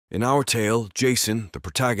In our tale, Jason, the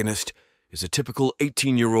protagonist, is a typical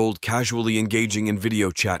 18-year-old casually engaging in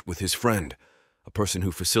video chat with his friend, a person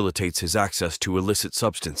who facilitates his access to illicit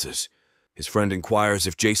substances. His friend inquires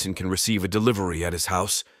if Jason can receive a delivery at his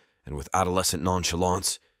house, and with adolescent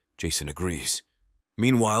nonchalance, Jason agrees.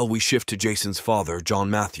 Meanwhile, we shift to Jason's father, John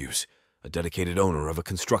Matthews, a dedicated owner of a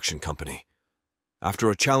construction company. After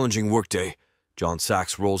a challenging workday, John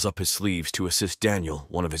Sachs rolls up his sleeves to assist Daniel,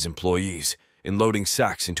 one of his employees, in loading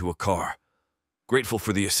sacks into a car. Grateful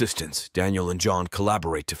for the assistance, Daniel and John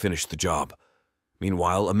collaborate to finish the job.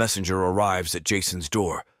 Meanwhile, a messenger arrives at Jason's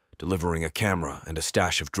door, delivering a camera and a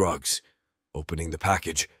stash of drugs. Opening the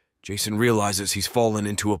package, Jason realizes he's fallen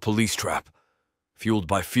into a police trap. Fueled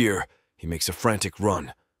by fear, he makes a frantic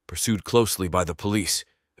run, pursued closely by the police,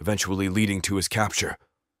 eventually leading to his capture.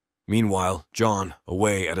 Meanwhile, John,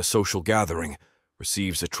 away at a social gathering,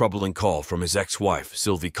 receives a troubling call from his ex-wife,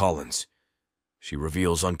 Sylvie Collins. She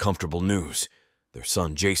reveals uncomfortable news. Their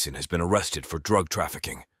son, Jason, has been arrested for drug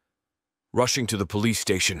trafficking. Rushing to the police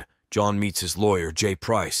station, John meets his lawyer, Jay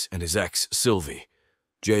Price, and his ex, Sylvie.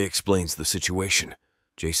 Jay explains the situation.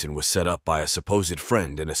 Jason was set up by a supposed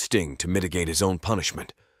friend in a sting to mitigate his own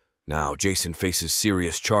punishment. Now, Jason faces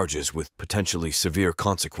serious charges with potentially severe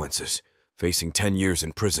consequences. Facing 10 years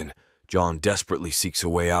in prison, John desperately seeks a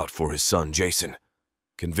way out for his son, Jason.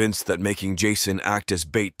 Convinced that making Jason act as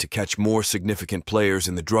bait to catch more significant players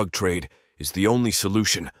in the drug trade is the only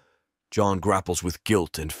solution, John grapples with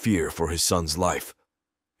guilt and fear for his son's life.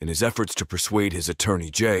 In his efforts to persuade his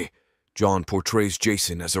attorney, Jay, John portrays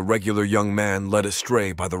Jason as a regular young man led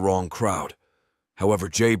astray by the wrong crowd. However,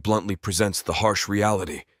 Jay bluntly presents the harsh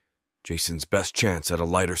reality. Jason's best chance at a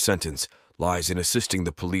lighter sentence lies in assisting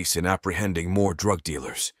the police in apprehending more drug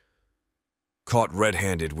dealers. Caught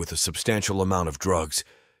red-handed with a substantial amount of drugs,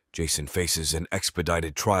 Jason faces an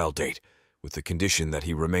expedited trial date with the condition that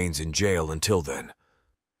he remains in jail until then.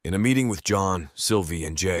 In a meeting with John, Sylvie,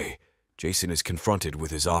 and Jay, Jason is confronted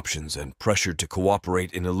with his options and pressured to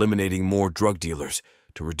cooperate in eliminating more drug dealers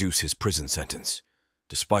to reduce his prison sentence.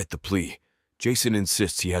 Despite the plea, Jason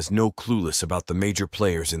insists he has no clueless about the major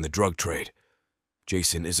players in the drug trade.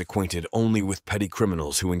 Jason is acquainted only with petty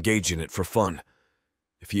criminals who engage in it for fun.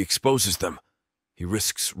 If he exposes them, he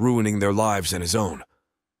risks ruining their lives and his own.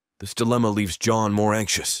 This dilemma leaves John more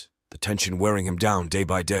anxious, the tension wearing him down day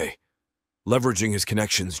by day. Leveraging his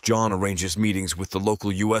connections, John arranges meetings with the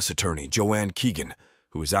local U.S. attorney, Joanne Keegan,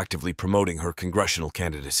 who is actively promoting her congressional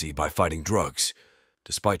candidacy by fighting drugs.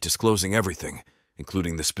 Despite disclosing everything,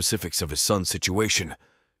 including the specifics of his son's situation,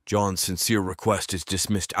 John's sincere request is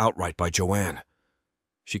dismissed outright by Joanne.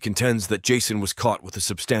 She contends that Jason was caught with a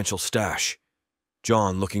substantial stash.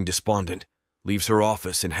 John, looking despondent, leaves her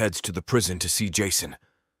office and heads to the prison to see Jason.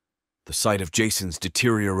 The sight of Jason's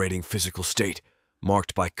deteriorating physical state,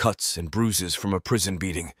 marked by cuts and bruises from a prison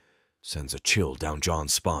beating, sends a chill down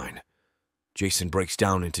John's spine. Jason breaks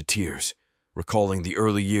down into tears, recalling the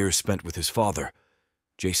early years spent with his father.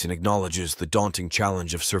 Jason acknowledges the daunting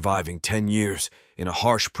challenge of surviving 10 years in a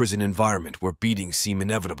harsh prison environment where beatings seem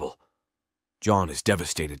inevitable. John is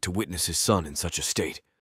devastated to witness his son in such a state.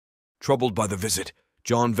 Troubled by the visit,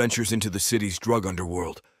 John ventures into the city's drug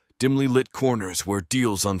underworld, dimly lit corners where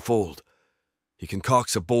deals unfold. He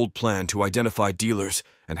concocts a bold plan to identify dealers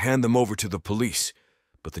and hand them over to the police,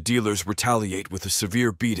 but the dealers retaliate with a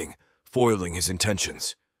severe beating, foiling his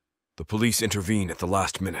intentions. The police intervene at the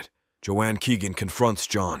last minute. Joanne Keegan confronts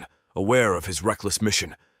John, aware of his reckless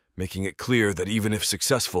mission, making it clear that even if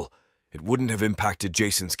successful, it wouldn't have impacted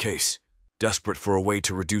Jason's case. Desperate for a way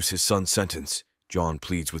to reduce his son's sentence, John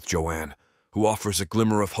pleads with Joanne, who offers a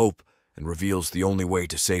glimmer of hope and reveals the only way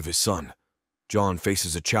to save his son. John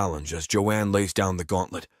faces a challenge as Joanne lays down the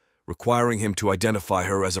gauntlet, requiring him to identify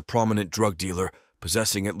her as a prominent drug dealer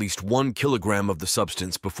possessing at least 1 kilogram of the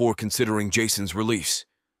substance before considering Jason's release.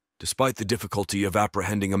 Despite the difficulty of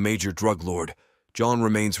apprehending a major drug lord, John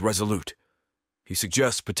remains resolute. He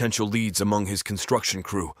suggests potential leads among his construction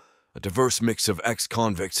crew, a diverse mix of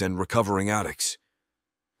ex-convicts and recovering addicts.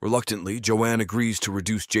 Reluctantly, Joanne agrees to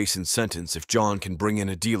reduce Jason's sentence if John can bring in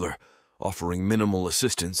a dealer, offering minimal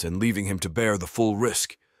assistance and leaving him to bear the full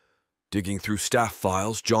risk. Digging through staff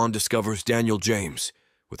files, John discovers Daniel James,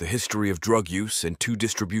 with a history of drug use and 2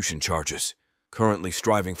 distribution charges. Currently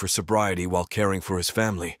striving for sobriety while caring for his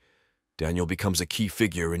family, Daniel becomes a key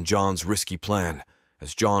figure in John's risky plan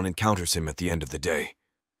as John encounters him at the end of the day.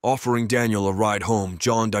 Offering Daniel a ride home,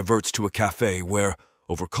 John diverts to a cafe where,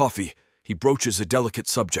 over coffee, he broaches a delicate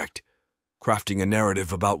subject. Crafting a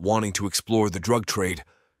narrative about wanting to explore the drug trade,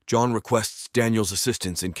 John requests Daniel's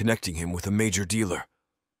assistance in connecting him with a major dealer.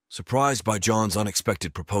 Surprised by John's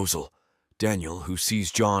unexpected proposal, Daniel, who sees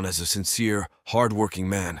John as a sincere, hard-working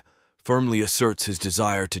man, firmly asserts his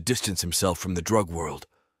desire to distance himself from the drug world.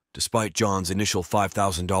 Despite John's initial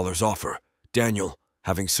 $5,000 offer, Daniel,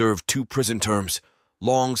 having served 2 prison terms,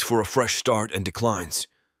 longs for a fresh start and declines.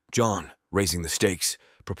 John, raising the stakes,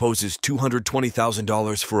 proposes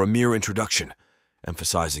 $220,000 for a mere introduction,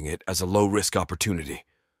 emphasizing it as a low-risk opportunity.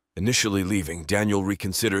 Initially leaving, Daniel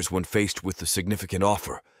reconsiders when faced with the significant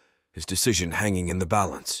offer, his decision hanging in the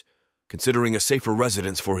balance. Considering a safer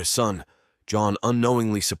residence for his son, John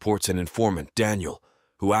unknowingly supports an informant, Daniel,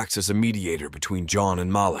 who acts as a mediator between John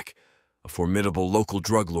and Malik, a formidable local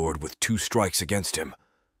drug lord with 2 strikes against him.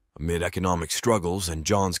 Amid economic struggles and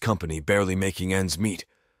John's company barely making ends meet,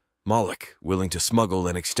 Malik, willing to smuggle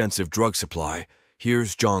an extensive drug supply,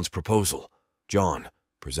 hears John's proposal. John,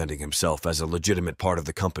 presenting himself as a legitimate part of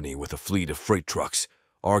the company with a fleet of freight trucks,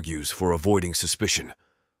 argues for avoiding suspicion.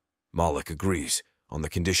 Malik agrees, on the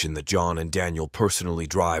condition that John and Daniel personally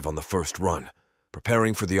drive on the first run.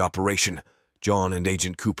 Preparing for the operation, John and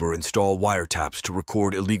Agent Cooper install wiretaps to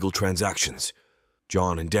record illegal transactions.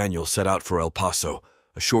 John and Daniel set out for El Paso,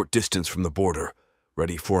 a short distance from the border,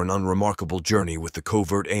 ready for an unremarkable journey with the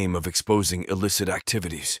covert aim of exposing illicit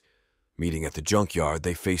activities. Meeting at the junkyard,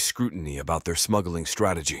 they face scrutiny about their smuggling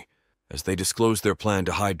strategy. As they disclose their plan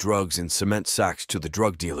to hide drugs in cement sacks to the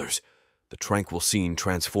drug dealers, the tranquil scene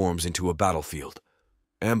transforms into a battlefield.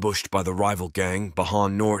 Ambushed by the rival gang,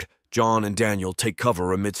 Bahan Nort, John and Daniel take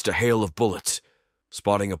cover amidst a hail of bullets.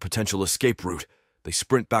 Spotting a potential escape route, they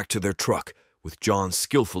sprint back to their truck, with John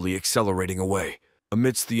skillfully accelerating away.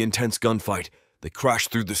 Amidst the intense gunfight, they crash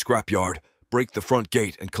through the scrapyard, break the front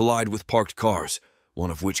gate, and collide with parked cars,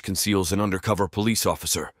 one of which conceals an undercover police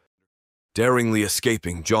officer. Daringly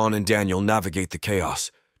escaping, John and Daniel navigate the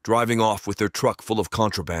chaos, driving off with their truck full of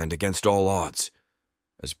contraband against all odds.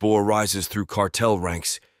 As Boer rises through cartel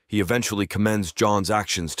ranks, he eventually commends John's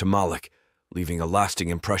actions to Malik, leaving a lasting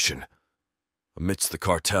impression. Amidst the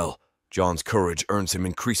cartel, John's courage earns him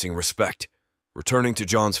increasing respect. Returning to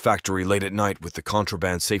John's factory late at night with the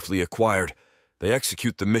contraband safely acquired, they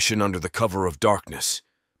execute the mission under the cover of darkness.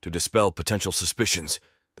 To dispel potential suspicions,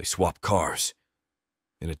 they swap cars.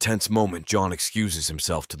 In a tense moment, John excuses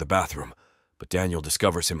himself to the bathroom, but Daniel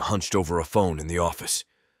discovers him hunched over a phone in the office.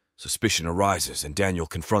 Suspicion arises, and Daniel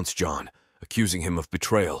confronts John, accusing him of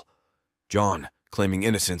betrayal. John, claiming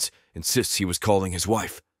innocence, insists he was calling his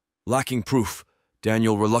wife. Lacking proof,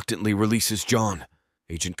 Daniel reluctantly releases John.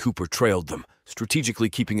 Agent Cooper trailed them, strategically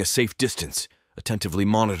keeping a safe distance, attentively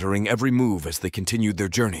monitoring every move as they continued their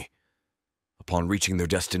journey. Upon reaching their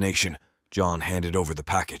destination, John handed over the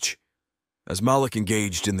package. As Malik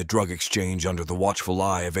engaged in the drug exchange under the watchful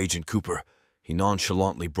eye of Agent Cooper, he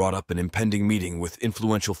nonchalantly brought up an impending meeting with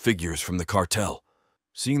influential figures from the cartel.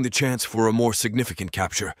 Seeing the chance for a more significant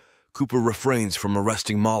capture, Cooper refrains from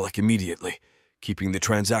arresting Malik immediately, keeping the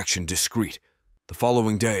transaction discreet. The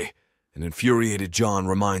following day, an infuriated John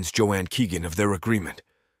reminds Joanne Keegan of their agreement.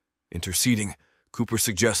 Interceding, Cooper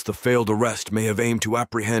suggests the failed arrest may have aimed to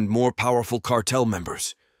apprehend more powerful cartel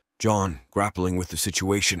members. John, grappling with the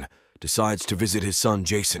situation, decides to visit his son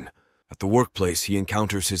Jason. At the workplace, he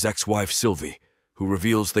encounters his ex-wife Sylvie, who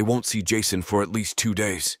reveals they won't see Jason for at least 2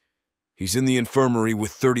 days. He's in the infirmary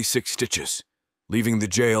with 36 stitches. Leaving the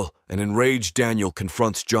jail, an enraged Daniel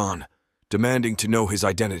confronts John, demanding to know his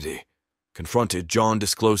identity. Confronted, John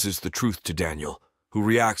discloses the truth to Daniel, who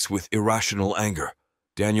reacts with irrational anger.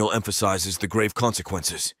 Daniel emphasizes the grave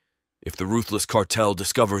consequences. If the ruthless cartel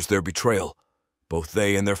discovers their betrayal, both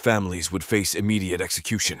they and their families would face immediate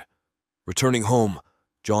execution. Returning home,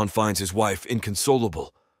 John finds his wife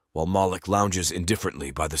inconsolable, while Malik lounges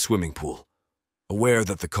indifferently by the swimming pool. Aware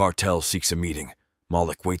that the cartel seeks a meeting,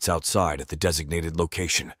 Malik waits outside at the designated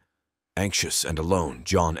location. Anxious and alone,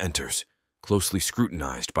 John enters, closely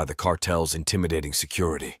scrutinized by the cartel's intimidating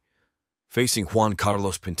security. Facing Juan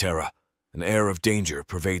Carlos Pintera, an air of danger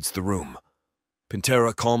pervades the room.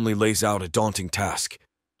 Pintera calmly lays out a daunting task,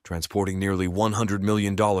 transporting nearly $100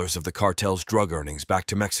 million of the cartel's drug earnings back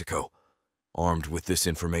to Mexico. Armed with this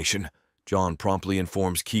information, John promptly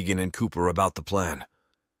informs Keegan and Cooper about the plan.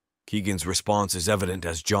 Keegan's response is evident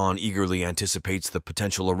as John eagerly anticipates the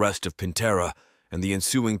potential arrest of Pintera and the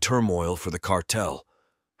ensuing turmoil for the cartel.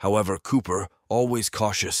 However, Cooper, always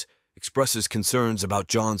cautious, expresses concerns about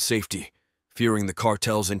John's safety, fearing the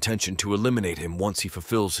cartel's intention to eliminate him once he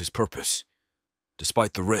fulfills his purpose.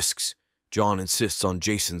 Despite the risks, John insists on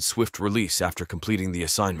Jason's swift release after completing the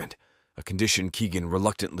assignment, a condition Keegan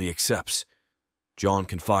reluctantly accepts. John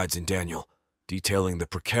confides in Daniel, detailing the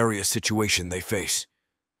precarious situation they face.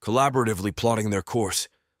 Collaboratively plotting their course,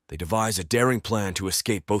 they devise a daring plan to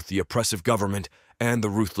escape both the oppressive government and the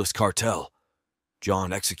ruthless cartel.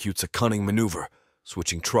 John executes a cunning maneuver,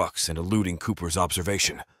 switching trucks and eluding Cooper's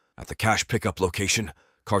observation. At the cash pickup location,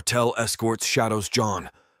 cartel escorts shadows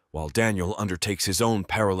John, while Daniel undertakes his own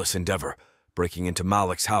perilous endeavor, breaking into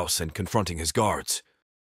Malik's house and confronting his guards.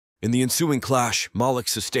 In the ensuing clash, Malik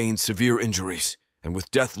sustains severe injuries, and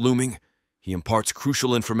with death looming, he imparts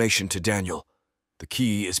crucial information to Daniel. The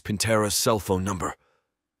key is Pintera's cell phone number.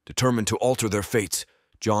 Determined to alter their fates,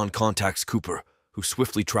 John contacts Cooper, who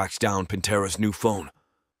swiftly tracks down Pintera's new phone.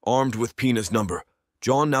 Armed with Pina's number,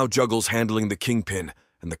 John now juggles handling the kingpin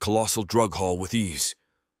and the colossal drug haul with ease.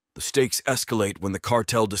 The stakes escalate when the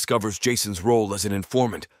cartel discovers Jason's role as an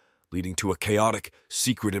informant, leading to a chaotic,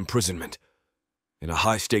 secret imprisonment. In a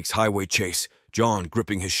high-stakes highway chase, John,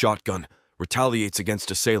 gripping his shotgun, retaliates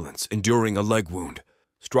against assailants, enduring a leg wound.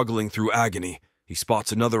 Struggling through agony, he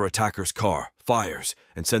spots another attacker's car, fires,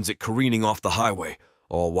 and sends it careening off the highway,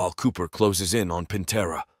 all while Cooper closes in on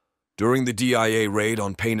Pintera. During the DIA raid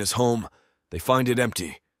on Pina's home, they find it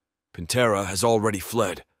empty. Pintera has already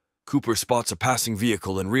fled. Cooper spots a passing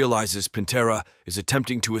vehicle and realizes Pintera is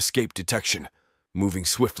attempting to escape detection. Moving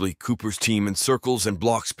swiftly, Cooper's team encircles and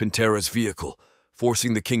blocks Pintera's vehicle,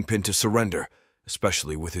 forcing the kingpin to surrender,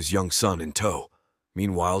 especially with his young son in tow.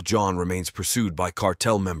 Meanwhile, John remains pursued by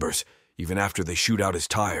cartel members, even after they shoot out his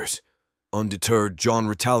tires. Undeterred, John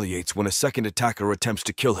retaliates when a second attacker attempts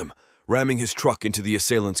to kill him, ramming his truck into the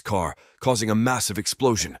assailant's car, causing a massive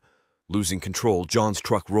explosion. Losing control, John's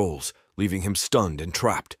truck rolls, leaving him stunned and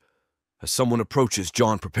trapped. As someone approaches,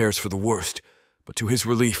 John prepares for the worst, but to his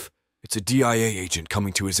relief, it's a DIA agent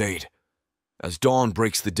coming to his aid. As dawn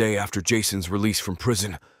breaks the day after Jason's release from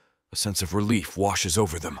prison, a sense of relief washes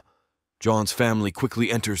over them. John's family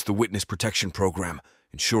quickly enters the witness protection program,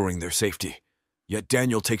 ensuring their safety. Yet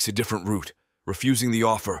Daniel takes a different route, refusing the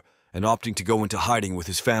offer and opting to go into hiding with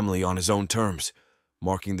his family on his own terms,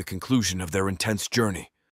 marking the conclusion of their intense journey.